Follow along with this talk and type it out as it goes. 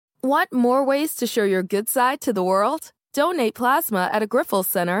Want more ways to show your good side to the world? Donate plasma at a Grifols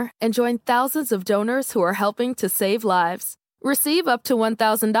Center and join thousands of donors who are helping to save lives. Receive up to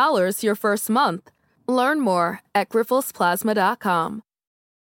 $1,000 your first month. Learn more at grifolsplasma.com.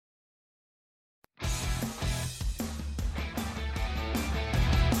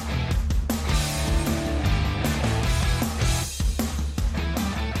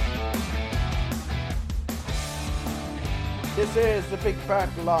 This is the Big Bark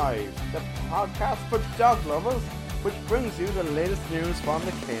Live, the podcast for dog lovers, which brings you the latest news from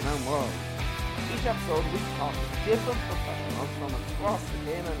the canine world. Each episode we talk to different professionals from across the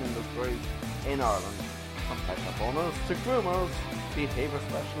canine industry in Ireland, from pet shop owners to groomers, behaviour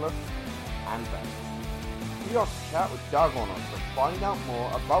specialists and vets. We also chat with dog owners to find out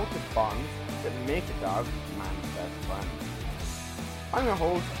more about the bonds that make a dog man's best friend. I'm your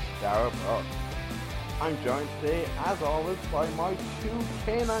host, Dara Burke. I'm joined today, as always, by my two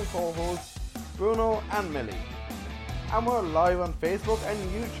canine co-hosts, Bruno and Millie. And we're live on Facebook and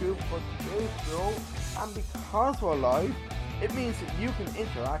YouTube for today's show. And because we're live, it means that you can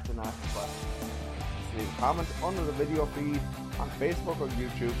interact and ask questions. Just leave a comment under the video feed on Facebook or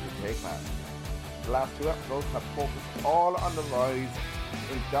YouTube to take part. The last two episodes have focused all on the rise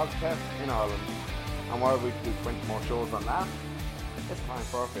in dog tests in Ireland. And while we do 20 more shows on that, it's time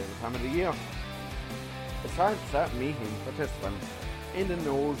for our favourite time of the year. It's time to start meeting participants in the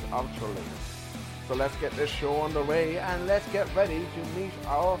nose of Tralee. So let's get this show underway and let's get ready to meet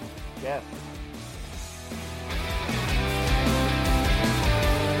our guests.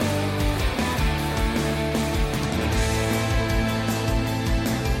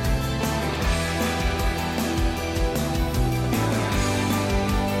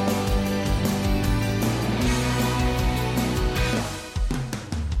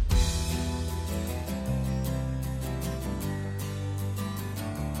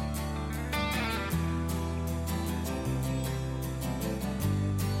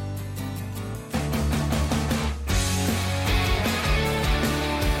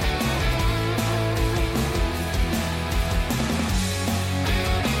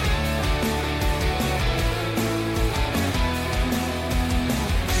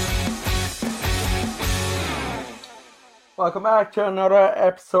 Welcome back to another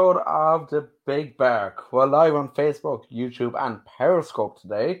episode of The Big Bark. We're live on Facebook, YouTube and Periscope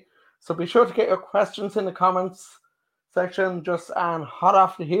today. So be sure to get your questions in the comments section, just hot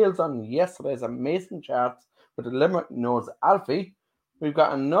off the heels on yesterday's amazing chat with the Limerick Nose Alfie. We've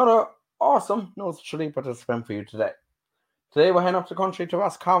got another awesome Nose Tralee participant for you today. Today we're heading up the country to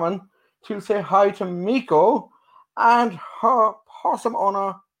Roscommon to say hi to Meeko and her possum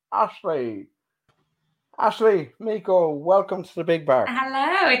owner, Ashley. Ashley, Meeko, welcome to the Big Bark.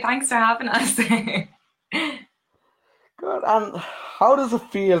 Hello, thanks for having us. Good. And how does it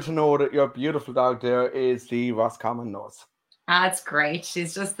feel to know that your beautiful dog there is the Roscommon Nose? It's great.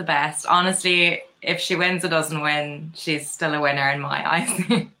 She's just the best. Honestly, if she wins or doesn't win, she's still a winner in my eyes.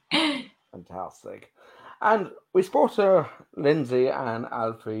 Fantastic. And we spoke to Lindsay and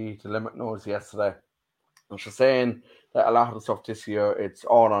Alfie, the Limerick Nose, yesterday. And she's saying that a lot of the stuff this year, it's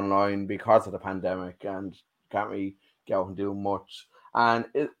all online because of the pandemic and can't really get out and do much. And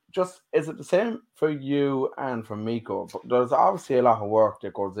is it the same for you and for Meeko? But there's obviously a lot of work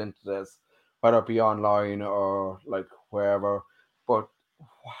that goes into this, whether it be online or like wherever. But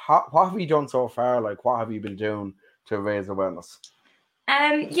what have you done so far? Like, what have you been doing to raise awareness?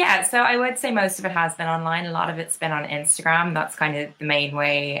 So I would say most of it has been online. A lot of it's been on Instagram. That's kind of the main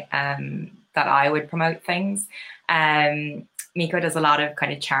way that I would promote things. Meeko does a lot of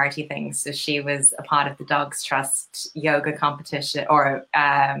kind of charity things. So she was a part of the Dogs Trust yoga competition, or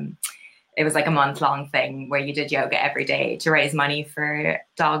it was like a month-long thing where you did yoga every day to raise money for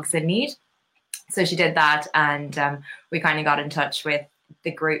dogs in need. So she did that, and we kind of got in touch with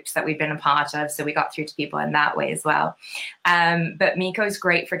the groups that we've been a part of, so we got through to people in that way as well. But Meeko's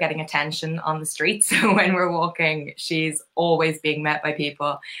great for getting attention on the streets. So when we're walking, she's always being met by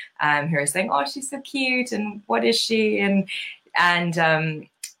people who are saying, "Oh, she's so cute," and "What is she?" And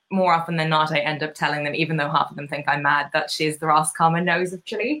more often than not, I end up telling them, even though half of them think I'm mad, that she's the Roscommon Nose of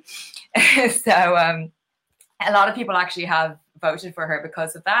Tralee. So a lot of people actually have voted for her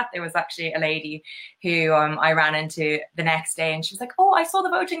because of that. There was actually a lady who I ran into the next day, and she was like, "Oh, I saw the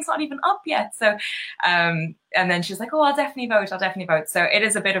voting's not even up yet." So and then she was like, "Oh, I'll definitely vote." So it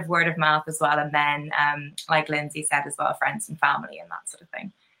is a bit of word of mouth as well, and then like Lindsay said as well, friends and family and that sort of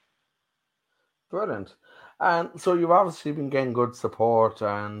thing. Brilliant. And so you've obviously been getting good support,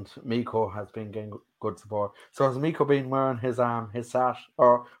 and Meeko has been getting good support. So has Meeko been wearing his sash,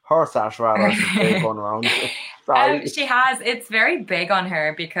 or her sash rather, I should say, going around? Sorry. She has. It's very big on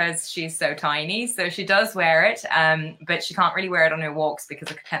her because she's so tiny. So she does wear it, but she can't really wear it on her walks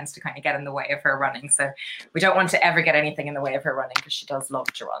because it tends to kind of get in the way of her running. So we don't want to ever get anything in the way of her running because she does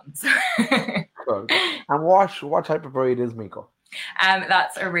love to run. So. Good. And what type of breed is Meeko?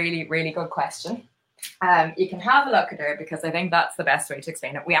 That's a really, really good question. You can have a look at her because I think that's the best way to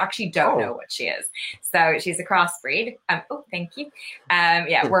explain it. We actually don't know what she is. So she's a crossbreed. Thank you.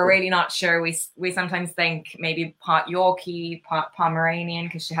 Yeah, we're really not sure. We sometimes think maybe pot Yorkie, pot Pomeranian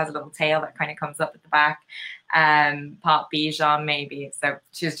because she has a little tail that kind of comes up at the back. Pot Bichon maybe. So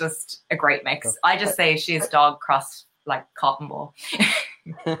she's just a great mix. I just say she's dog cross like cotton ball.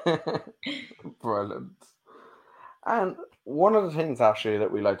 Brilliant. And one of the things actually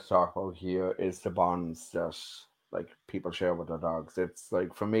that we like to talk about here is the bonds that like people share with their dogs. It's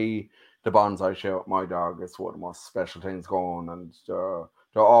like for me, the bonds I share with my dog is one of the most special things going, and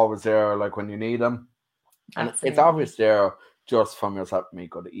they're always there like when you need them. And Absolutely. It's obvious there just from yourself,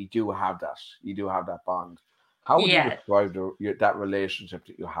 Meeko, that you do have that. You do have that bond. How would you describe that relationship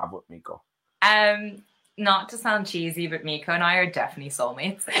that you have with Meeko? Not to sound cheesy, but Meeko and I are definitely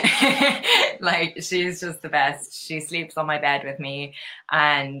soulmates. Like, she's just the best. She sleeps on my bed with me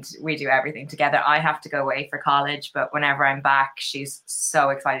and we do everything together. I have to go away for college, but whenever I'm back, she's so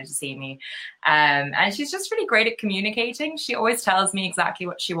excited to see me. And she's just really great at communicating. She always tells me exactly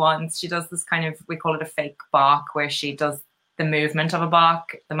what she wants. She does this kind of, we call it a fake bark, where she does the movement of a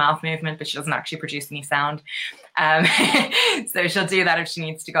bark, the mouth movement, but she doesn't actually produce any sound. So she'll do that if she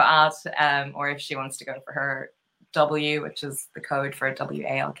needs to go out, or if she wants to go for her W, which is the code for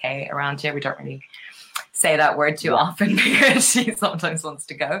WALK around here. We don't really say that word too often because she sometimes wants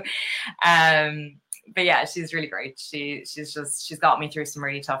to go. But yeah, she's really great. She's got me through some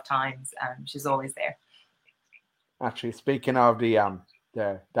really tough times. She's always there. Actually, speaking of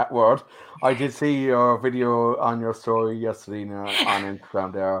that word, I did see your video on your story yesterday on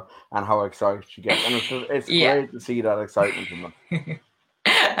Instagram there, and how excited she gets, and it's great to see that excitement in them.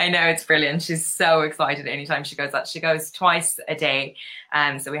 I know, it's brilliant. She's so excited anytime she goes out. She goes twice a day,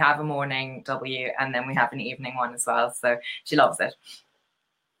 so we have a morning W and then we have an evening one as well. So she loves it.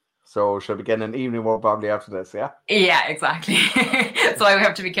 So she'll be getting an evening one probably after this, yeah? Yeah, exactly. That's why we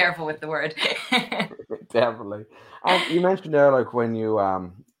have to be careful with the word. Definitely. And you mentioned there, like when you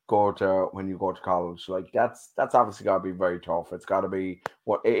go to college, like that's obviously got to be very tough. It's got to be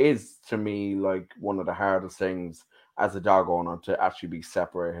what it is to me, like one of the hardest things as a dog owner, to actually be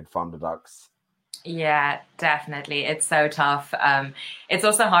separated from the dogs. Yeah, definitely. It's so tough. It's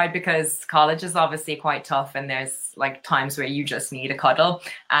also hard because college is obviously quite tough, and there's like times where you just need a cuddle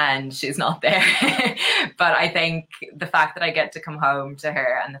and she's not there. But I think the fact that I get to come home to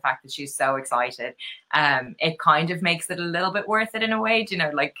her and the fact that she's so excited, it kind of makes it a little bit worth it in a way. You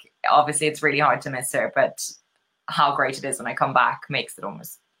know, like obviously it's really hard to miss her, but how great it is when I come back makes it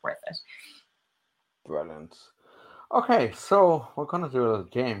almost worth it. Brilliant. Okay, so we're going to do a little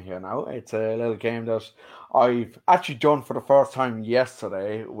game here now. It's a little game that I've actually done for the first time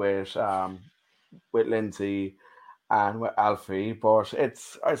yesterday with Lindsay and with Alfie. But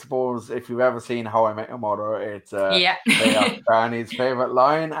it's, I suppose, if you've ever seen How I Met Your Mother, it's Barney's favourite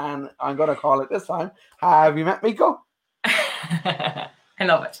line. And I'm going to call it this time, Have you met Meeko? I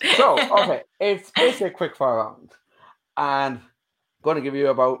love it. So, okay, it's a quick fire round. And going to give you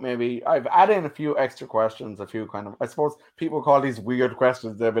about maybe, I've added in a few extra questions, a few kind of, I suppose people call these weird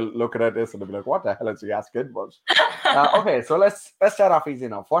questions. They'll be looking at this and they'll be like, what the hell is he asking? But okay, so let's start off easy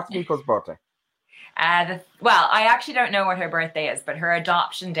enough. What's Meeko's birthday? Well, I actually don't know what her birthday is, but her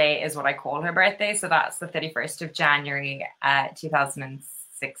adoption day is what I call her birthday. So that's the 31st of January,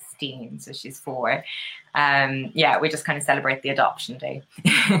 2016. So she's 4. Yeah, we just kind of celebrate the adoption day.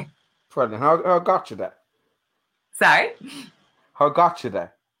 Brilliant. How got you there? Sorry? How got you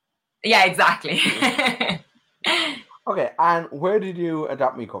there? Yeah, exactly. Okay, and where did you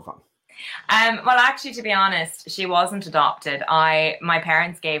adopt Meeko from? Well, actually, to be honest, she wasn't adopted. My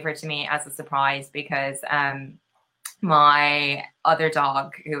parents gave her to me as a surprise because my other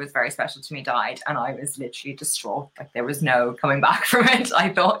dog, who was very special to me, died, and I was literally distraught. Like there was no coming back from it, I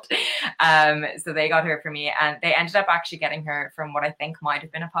thought. So they got her for me, and they ended up actually getting her from what I think might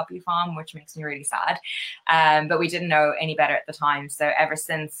have been a puppy farm, which makes me really sad. But we didn't know any better at the time. So ever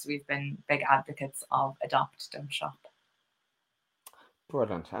since, we've been big advocates of adopt, don't shop.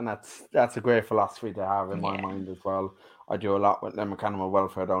 Brilliant, and that's a great philosophy to have in my mind as well. I do a lot with Limerick Animal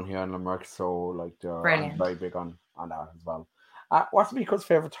Welfare down here in Limerick, so like I'm very big on that as well. What's Meeko's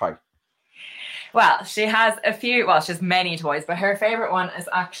favourite toy? Well, she has she has many toys, but her favorite one is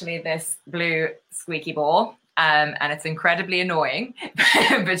actually this blue squeaky ball. And it's incredibly annoying,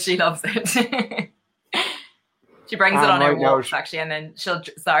 but she loves it. She brings it on her walks, actually, and then she'll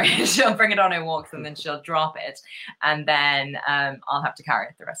bring it on her walks, and then she'll drop it, and then I'll have to carry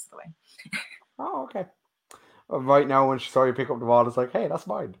it the rest of the way. Oh, okay. Right now, when she saw you pick up the ball, it's like, hey, that's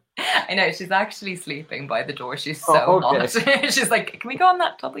mine. I know, she's actually sleeping by the door. She's so hot. She's like, can we go on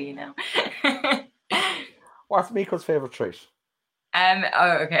that W now? What's Meeko's favourite treat?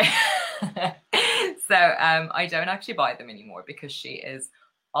 Oh, okay. So I don't actually buy them anymore because she is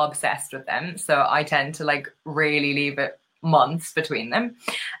obsessed with them. So I tend to like really leave it months between them.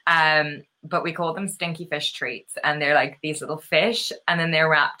 But we call them stinky fish treats, and they're like these little fish, and then they're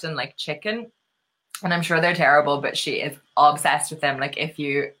wrapped in like chicken. And I'm sure they're terrible, but she is obsessed with them. Like if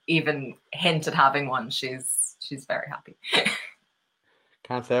you even hint at having one, she's very happy.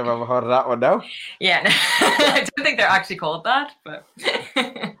 Can't say I've ever heard of that one now. Yeah, no, I don't think they're actually called that, but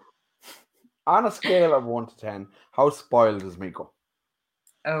on a scale of 1 to 10, how spoiled is Meeko?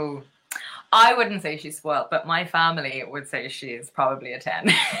 Oh, I wouldn't say she's spoiled, but my family would say she is probably a 10.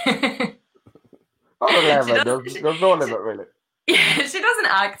 There's no limit, really. Yeah, she doesn't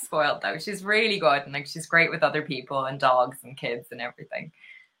act spoiled though. She's really good, and like she's great with other people and dogs and kids and everything.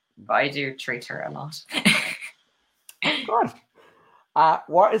 But I do treat her a lot. Good.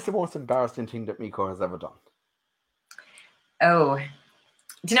 What is the most embarrassing thing that Meeko has ever done? Oh,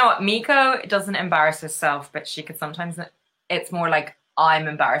 do you know what? Meeko doesn't embarrass herself, but she could sometimes. It's more like I'm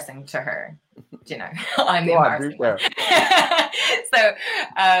embarrassing to her. Do you know? I'm the embarrassing one. So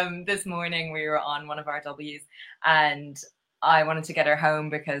this morning we were on one of our W's, and I wanted to get her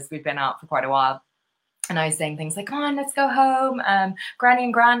home because we'd been out for quite a while. And I was saying things like, come on, let's go home. Granny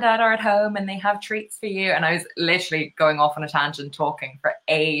and Granddad are at home and they have treats for you. And I was literally going off on a tangent talking for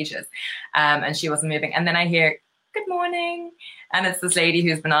ages. And she wasn't moving. And then I hear, good morning. And it's this lady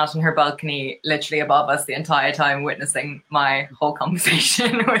who's been out on her balcony literally above us the entire time, witnessing my whole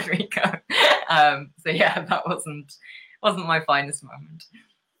conversation with Meeko. So yeah, that wasn't my finest moment.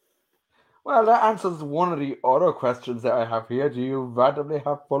 Well, that answers one of the other questions that I have here. Do you randomly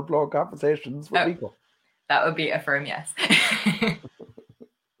have full-blown conversations with Meeko? That would be a firm yes.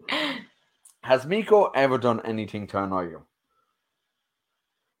 Has Meeko ever done anything to annoy you?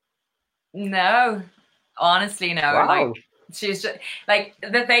 No. Honestly, no. Wow. Like she's just like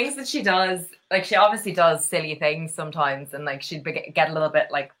the things that she does, like she obviously does silly things sometimes, and like she'd get a little bit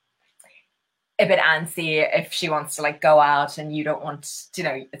like a bit antsy if she wants to like go out and you don't want, you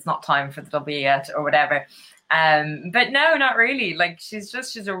know, it's not time for the W yet or whatever. But no, not really. Like she's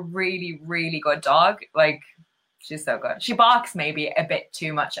a really, really good dog. Like she's so good. She barks maybe a bit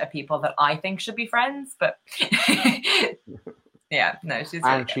too much at people that I think should be friends, but yeah, no, she's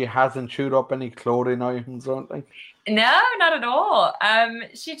really she hasn't chewed up any clothing items or anything? No, not at all.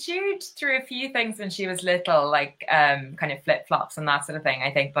 She chewed through a few things when she was little, like kind of flip-flops and that sort of thing, I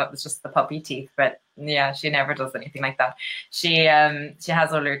think, but it was just the puppy teeth. But yeah, she never does anything like that. She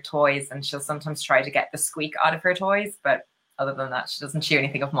has all her toys, and she'll sometimes try to get the squeak out of her toys, but other than that, she doesn't chew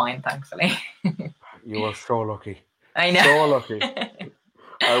anything of mine, thankfully. You are so lucky. I know. So lucky.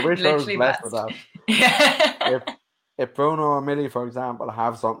 I wish I was blessed with that. Yeah. If Bruno or Millie, for example,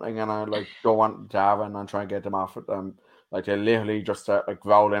 have something and I like don't want to have it and I'm trying to get them off with them, like they literally just start like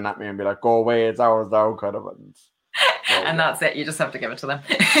growling at me and be like, "Go away, it's ours now," kind of. And that's it. You just have to give it to them.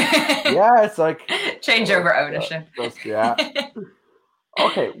 Yeah, it's like change over ownership. Yeah.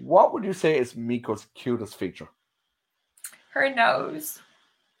 Okay, what would you say is Meeko's cutest feature? Her nose.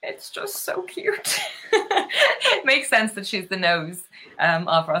 It's just so cute. It makes sense that she's the nose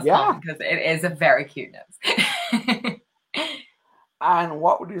of Roscommon because it is a very cute nose. And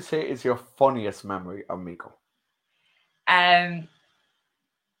what would you say is your funniest memory of Meeko? Meeko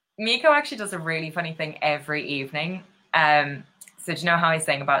actually does a really funny thing every evening. So do you know how I was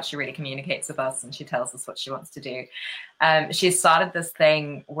saying about she really communicates with us and she tells us what she wants to do? She started this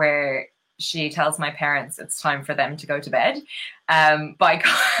thing where she tells my parents it's time for them to go to bed.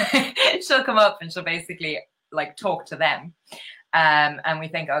 She'll come up and she'll basically like talk to them. And we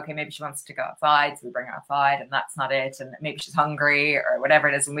think, okay, maybe she wants to go outside, so we bring her outside, and that's not it. And maybe she's hungry or whatever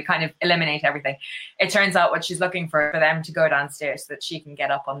it is, and we kind of eliminate everything. It turns out what she's looking for them to go downstairs so that she can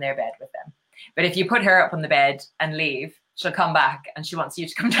get up on their bed with them. But if you put her up on the bed and leave, she'll come back and she wants you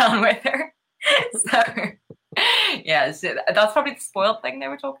to come down with her. So, yeah, so that's probably the spoiled thing they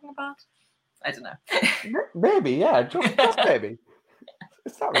were talking about. I don't know. Maybe, yeah, just maybe.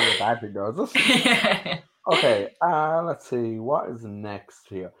 It's not really a bad thing, though, is it? Yeah. Okay, let's see. What is next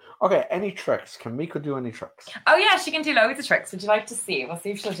here? Okay, any tricks? Can Meeko do any tricks? Oh, yeah, she can do loads of tricks. Would you like to see? We'll see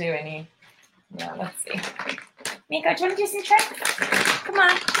if she'll do any Yeah, let's see. Meeko, do you want to do some tricks? Come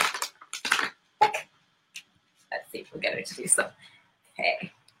on. Look. Let's see if we'll get her to do some.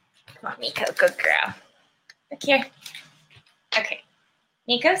 Okay. Come on, Meeko. Good girl. Look here. Okay.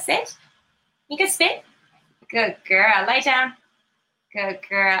 Meeko, sit. Meeko, spit. Good girl. Lie down. Good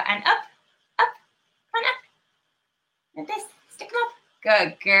girl. And up. Up. Come on, up. And this. Stick them up.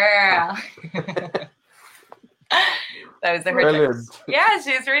 Good girl. Those are her tricks. Yeah,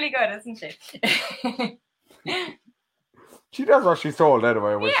 she's really good, isn't she? She does what she's told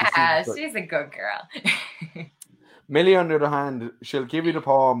anyway. Yeah, she's a good girl. Millie, on the other hand, she'll give you the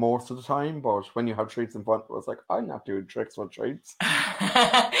paw most of the time, but when you have treats in front, it's like, I'm not doing tricks with treats.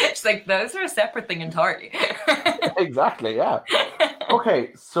 She's like, those are a separate thing entirely. Exactly, yeah.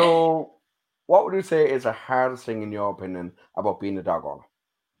 Okay, so what would you say is the hardest thing, in your opinion, about being a dog owner?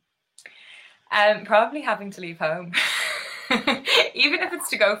 Probably having to leave home. Even if it's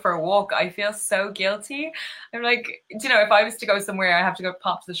to go for a walk, I feel so guilty. I'm like, if I was to go somewhere, I have to go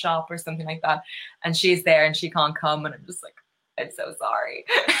pop to the shop or something like that, and she's there and she can't come, and I'm just like, I'm so sorry.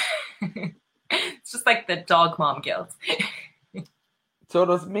 It's just like the dog mom guilt. So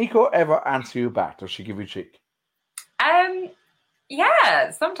does Meeko ever answer you back? Does she give you cheek?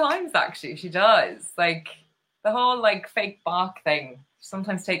 Yeah, sometimes actually she does. Like the whole fake bark thing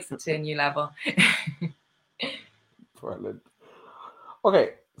sometimes takes it to a new level. Brilliant.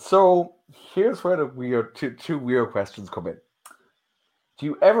 Okay, so here's where the two weird questions come in. Do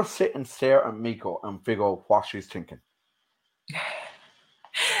you ever sit and stare at Meeko and figure out what she's thinking?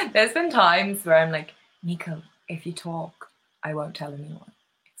 There's been times where I'm like, Meeko, if you talk, I won't tell anyone.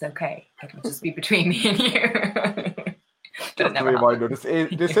 It's okay. It'll just be between me and you. Just a reminder, this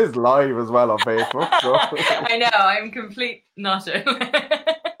is live as well on Facebook. So. I know, I'm complete nutter.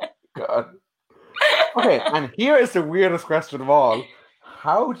 God. Okay, and here is the weirdest question of all.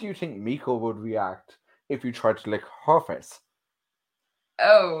 How do you think Meeko would react if you tried to lick her face?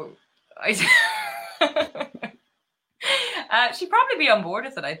 Oh, she'd probably be on board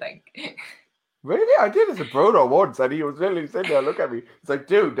with it, I think. Really? I did it to Bruno once, and he was literally sitting there looking at me. He's like,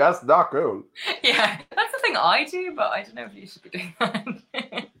 dude, that's not cool. Yeah, that's the thing I do, but I don't know if you should be doing that.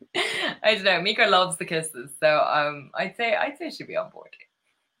 I don't know. Meeko loves the kisses, so I'd say she'd be on board.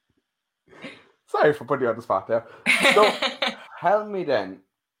 Sorry for putting you on the spot there. So, tell me then,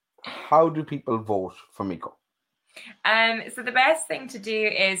 how do people vote for Meeko? So the best thing to do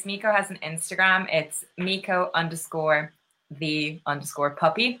is Meeko has an Instagram. It's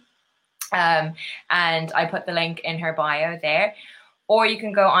Meeko_the_puppy. And I put the link in her bio there. Or you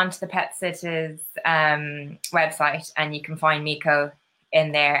can go onto the Pet Sitters website and you can find Meeko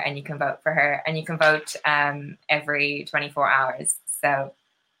in there and you can vote for her. And you can vote every 24 hours. So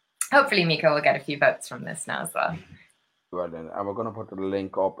hopefully Meeko will get a few votes from this now as well. Well then, and we're going to put the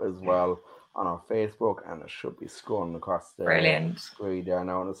link up as well on our Facebook, and it should be scrolling across the screen there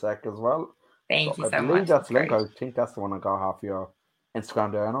now in a sec as well. Thank you so much. I believe that's the link. I think that's the one I got half your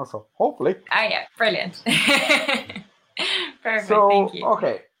Instagram there now, so hopefully. Oh yeah, brilliant. Perfect, so, thank you.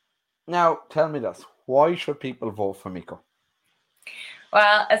 Okay, now tell me this. Why should people vote for Meeko?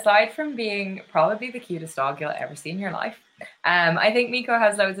 Well, aside from being probably the cutest dog you'll ever see in your life, I think Meeko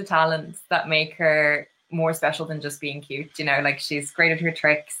has loads of talents that make her more special than just being cute. She's great at her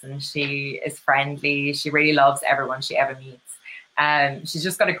tricks and she is friendly. She really loves everyone she ever meets. She's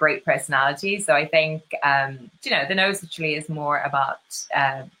just got a great personality. So I think, the nose literally is more about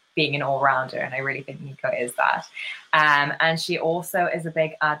being an all-rounder. And I really think Meeko is that. And she also is a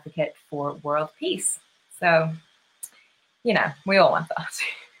big advocate for world peace. So, we all want that.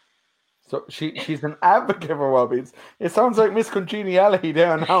 So she's an advocate for world peace. It sounds like Miss Congeniality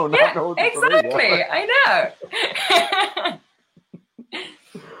there now. Yeah, exactly. I know.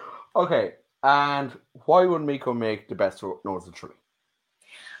 Okay, and why would Meeko make the best nose of Tralee?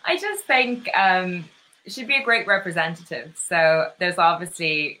 I just think she'd be a great representative. So there's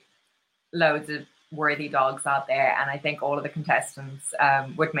obviously loads of worthy dogs out there, and I think all of the contestants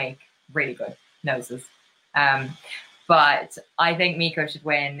would make really good noses. But I think Meeko should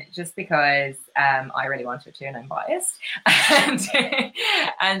win just because I really want her to, and I'm biased,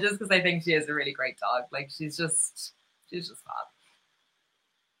 and just because I think she is a really great dog. She's just fab.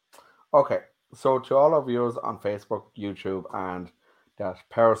 Okay, so to all our viewers on Facebook, YouTube, and that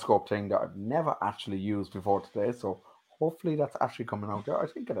Periscope thing that I've never actually used before today, so hopefully that's actually coming out there. I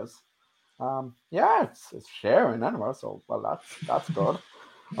think it is. Yeah, it's sharing anyway, so well that's good.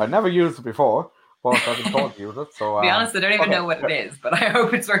 I've never used it before. But I've been told to use it, so... to be honest, I don't even know what it is, but I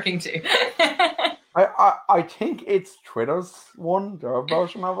hope it's working too. I think it's Twitter's one, their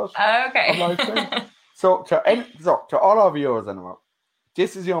version of it. Okay. So to all our viewers anyway,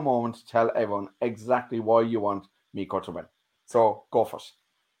 this is your moment to tell everyone exactly why you want Meeko to win. So go for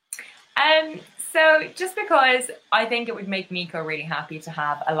it. So just because I think it would make Meeko really happy to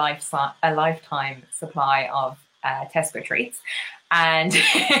have a lifetime supply of Tesco treats, and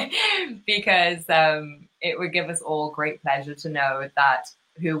because it would give us all great pleasure to know that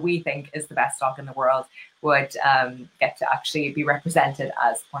who we think is the best dog in the world would get to actually be represented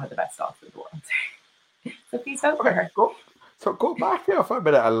as one of the best dogs in the world. So please vote for her. Go back here for a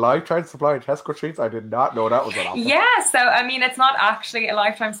minute. A lifetime supply of Tesco treats? I did not know that was an option. Yeah, so I mean, it's not actually a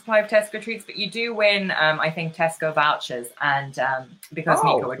lifetime supply of Tesco treats, but you do win, I think, Tesco vouchers. And because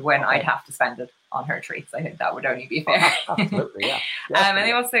Meeko would win, I'd have to spend it on her treats. I think that would only be fair. Absolutely, yeah. And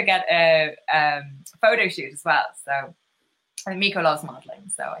they also get a photo shoot as well. So and Meeko loves modelling,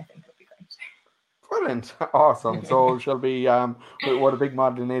 so I think it'll be great. Brilliant. Awesome. So she'll be with one of the big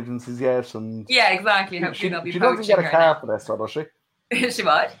modelling agencies, yes. And yeah, exactly. Hopefully they'll be she doesn't get a car for this, does she? She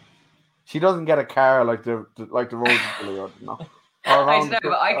what? She doesn't get a car like the Roses Billy, no. I don't know,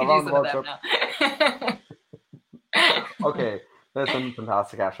 but I could use one of them now. Okay, listen,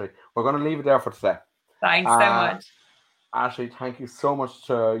 fantastic, Ashley. We're going to leave it there for today. Thanks so much. Ashley, thank you so much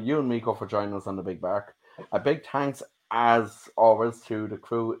to you and Meeko for joining us on the Big Bark. A big thanks, as always, to the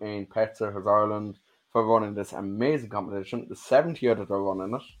crew in Pet Sitters Ireland for running this amazing competition, the 7th year that they're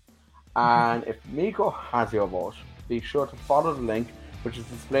running it. And if Meeko has your vote, be sure to follow the link, which is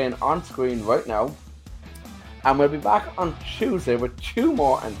displaying on screen right now. And we'll be back on Tuesday with 2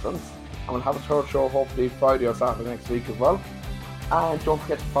 more entrants. And we'll have a third show hopefully Friday or Saturday next week as well. And don't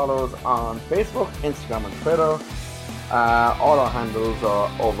forget to follow us on Facebook, Instagram and Twitter. All our handles are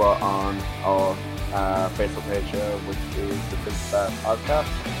over on our Facebook page here, which is the Big Bark Podcast.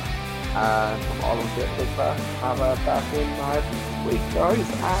 And from all of us here at Big Bark, have a back in night week, guys,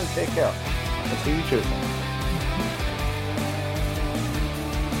 and take care. I'll see you Tuesday.